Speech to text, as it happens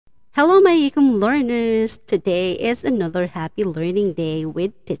Hello, my Ecom learners! Today is another happy learning day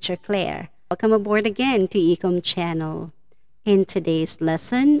with Teacher Claire. Welcome aboard again to Ecom channel. In today's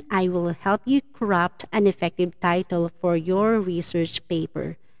lesson, I will help you craft an effective title for your research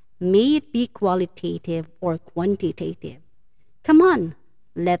paper, may it be qualitative or quantitative. Come on,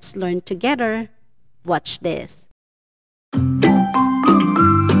 let's learn together. Watch this.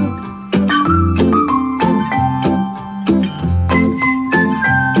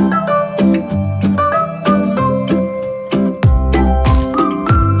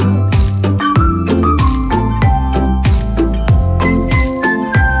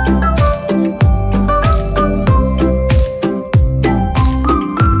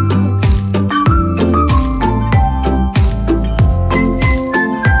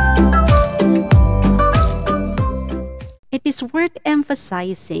 It is worth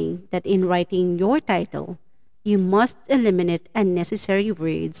emphasizing that in writing your title, you must eliminate unnecessary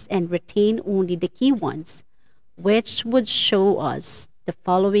words and retain only the key ones, which would show us the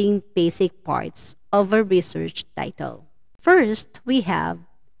following basic parts of a research title. First, we have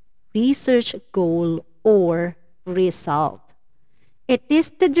research goal or result. It is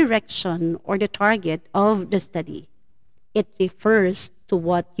the direction or the target of the study. It refers to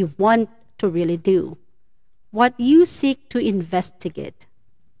what you want to really do, what you seek to investigate,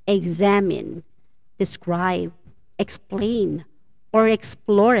 examine, describe, explain, or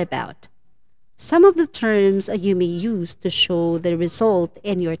explore about. Some of the terms you may use to show the result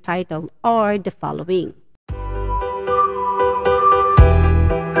in your title are the following.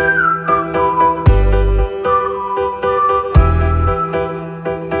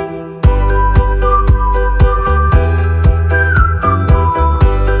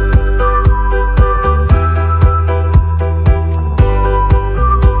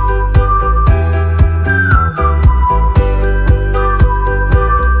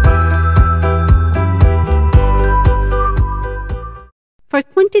 For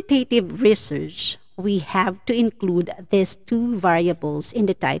quantitative research, we have to include these two variables in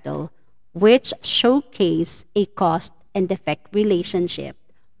the title, which showcase a cause and effect relationship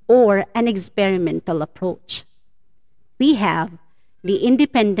or an experimental approach. We have the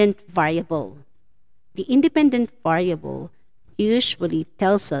independent variable. The independent variable usually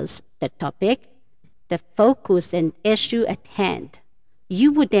tells us the topic, the focus and issue at hand.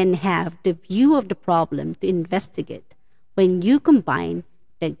 You would then have the view of the problem to investigate when you combine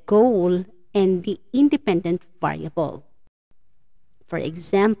the goal and the independent variable. For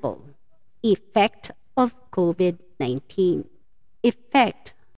example, effect of COVID-19.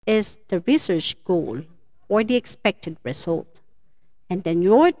 Effect is the research goal or the expected result. And then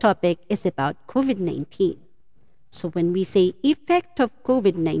your topic is about COVID-19. So when we say effect of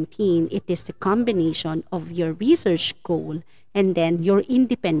COVID-19, it is the combination of your research goal and then your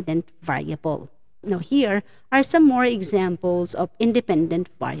independent variable. Now here are some more examples of independent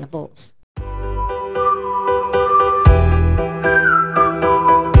variables.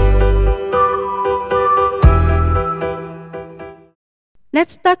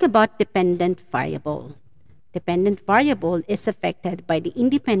 Let's talk about dependent variable. Dependent variable is affected by the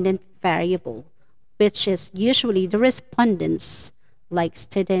independent variable, which is usually the respondents like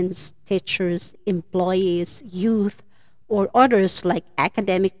students, teachers, employees, youth, or others like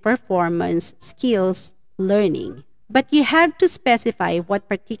academic performance, skills, learning. But you have to specify what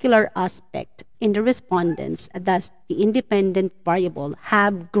particular aspect in the respondents does the independent variable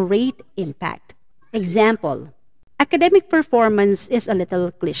have great impact. Example, academic performance is a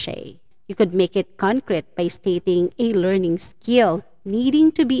little cliche. You could make it concrete by stating a learning skill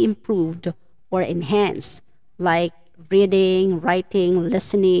needing to be improved or enhanced, like reading, writing,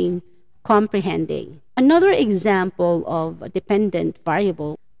 listening, comprehending. Another example of a dependent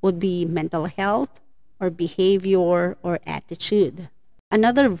variable would be mental health or behavior or attitude.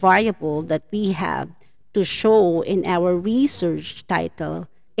 Another variable that we have to show in our research title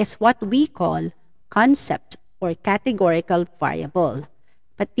is what we call concept or categorical variable.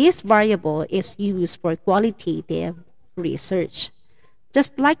 But this variable is used for qualitative research.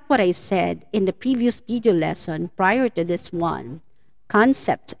 Just like what I said in the previous video lesson prior to this one,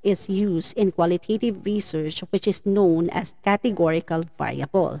 concept is used in qualitative research, which is known as categorical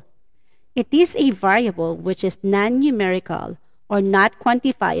variable. It is a variable which is non-numerical or not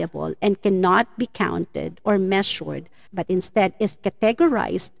quantifiable and cannot be counted or measured, but instead is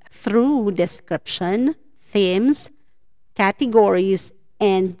categorized through description, themes, categories,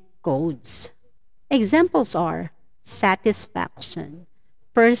 and codes. Examples are satisfaction,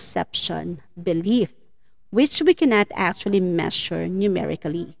 perception, belief, which we cannot actually measure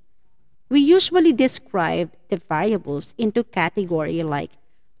numerically. We usually describe the variables into category like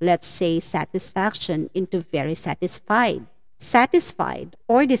let's say satisfaction into very satisfied, satisfied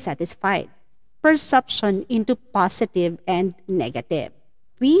or dissatisfied, perception into positive and negative.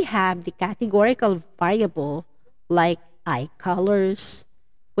 We have the categorical variable like eye colors,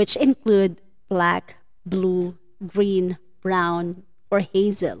 which include black, blue, green, brown, or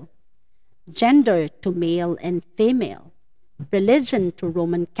hazel, gender to male and female, religion to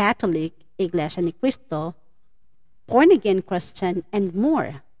Roman Catholic, Iglesia ni Cristo, born again Christian, and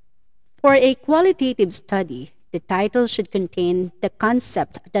more. For a qualitative study, the title should contain the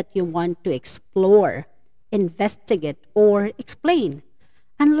concept that you want to explore, investigate, or explain.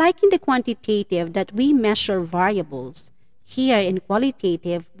 Unlike in the quantitative that we measure variables, here in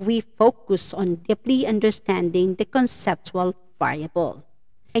qualitative we focus on deeply understanding the conceptual variable.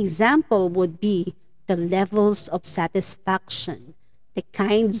 Example would be the levels of satisfaction, the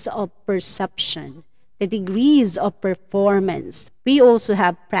kinds of perception, the degrees of performance. We also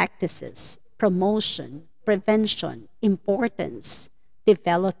have practices, promotion, prevention, importance,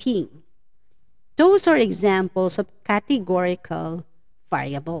 developing. Those are examples of categorical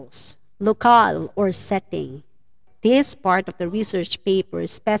variables. Locale or setting. This part of the research paper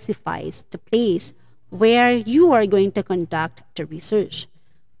specifies the place where you are going to conduct the research.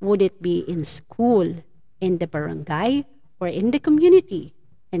 Would it be in school, in the barangay, or in the community?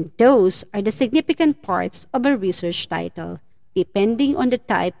 And those are the significant parts of a research title, depending on the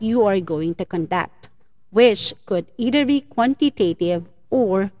type you are going to conduct, which could either be quantitative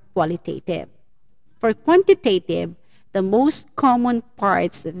or qualitative. For quantitative, the most common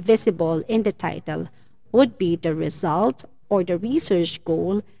parts visible in the title would be the result or the research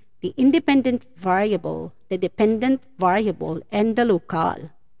goal, the independent variable, the dependent variable, and the locale.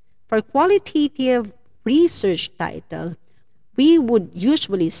 For qualitative research title, we would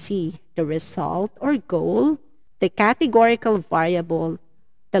usually see the result or goal, the categorical variable,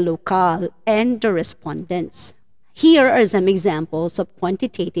 the locale, and the respondents. Here are some examples of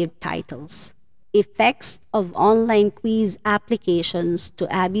quantitative titles. Effects of online quiz applications to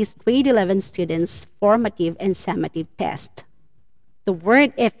Abby's grade 11 students' formative and summative test. The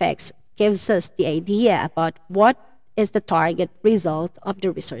word effects gives us the idea about what is the target result of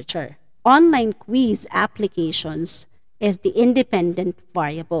the researcher. Online quiz applications is the independent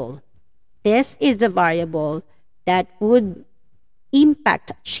variable. This is the variable that would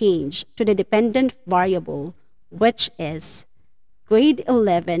impact change to the dependent variable, which is grade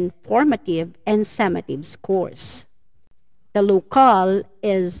 11 formative and summative scores. The locale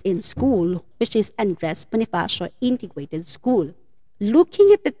is in school, which is Andres Bonifacio Integrated School.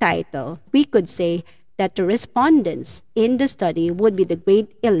 Looking at the title, we could say that the respondents in the study would be the grade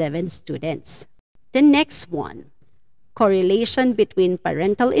 11 students. The next one, correlation between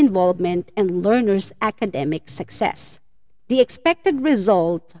parental involvement and learners' academic success. The expected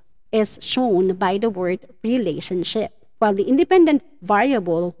result is shown by the word relationship, while the independent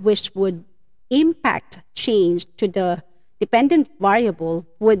variable which would impact change to the dependent variable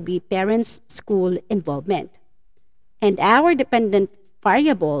would be parents' school involvement. And our dependent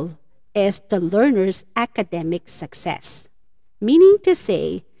variable is the learner's academic success, meaning to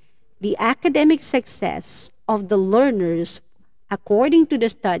say the academic success of the learners, according to the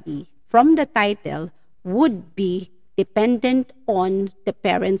study from the title, would be dependent on the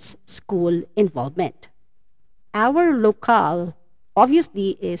parents' school involvement. Our locale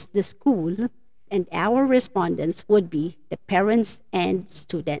obviously is the school, and our respondents would be the parents and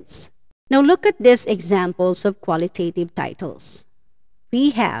students. Now look at these examples of qualitative titles.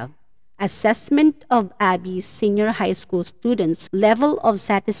 We have assessment of Abby's senior high school students' level of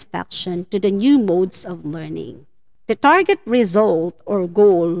satisfaction to the new modes of learning. The target result or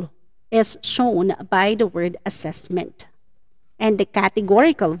goal is shown by the word assessment. And the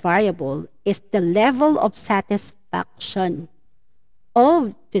categorical variable is the level of satisfaction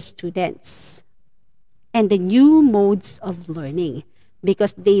of the students and the new modes of learning,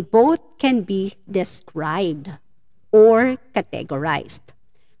 because they both can be described or categorized.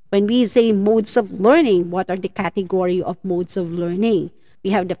 When we say modes of learning, what are the category of modes of learning? We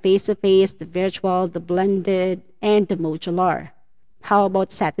have the face-to-face, the virtual, the blended, and the modular. How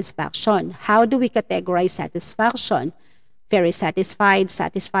about satisfaction? How do we categorize satisfaction? Very satisfied,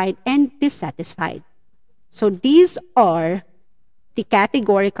 satisfied, and dissatisfied. So these are the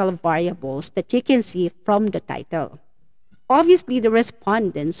categorical variables that you can see from the title. Obviously, the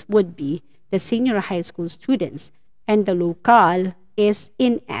respondents would be the senior high school students, and the locale is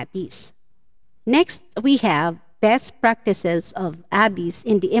in Abby's. Next, we have best practices of Abby's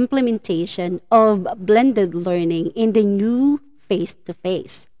in the implementation of blended learning in the new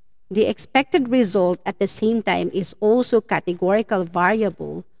face-to-face. The expected result at the same time is also categorical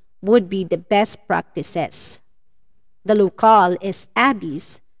variable, would be the best practices. The locale is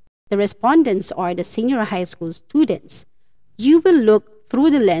Abby's. The respondents are the senior high school students. You will look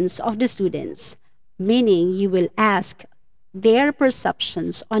through the lens of the students, meaning you will ask their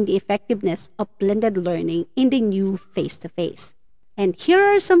perceptions on the effectiveness of blended learning in the new face to face. And here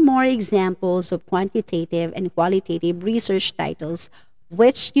are some more examples of quantitative and qualitative research titles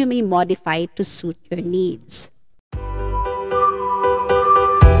which you may modify to suit your needs.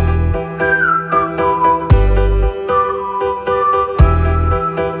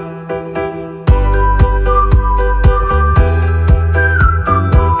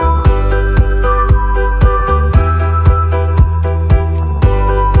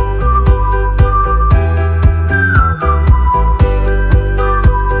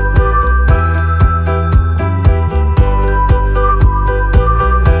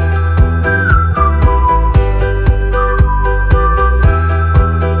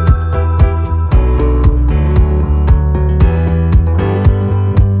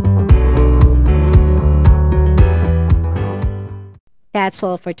 That's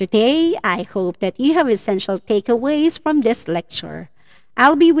all for today. I hope that you have essential takeaways from this lecture.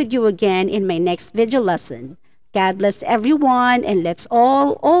 I'll be with you again in my next video lesson. God bless everyone, and let's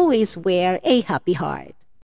all always wear a happy heart.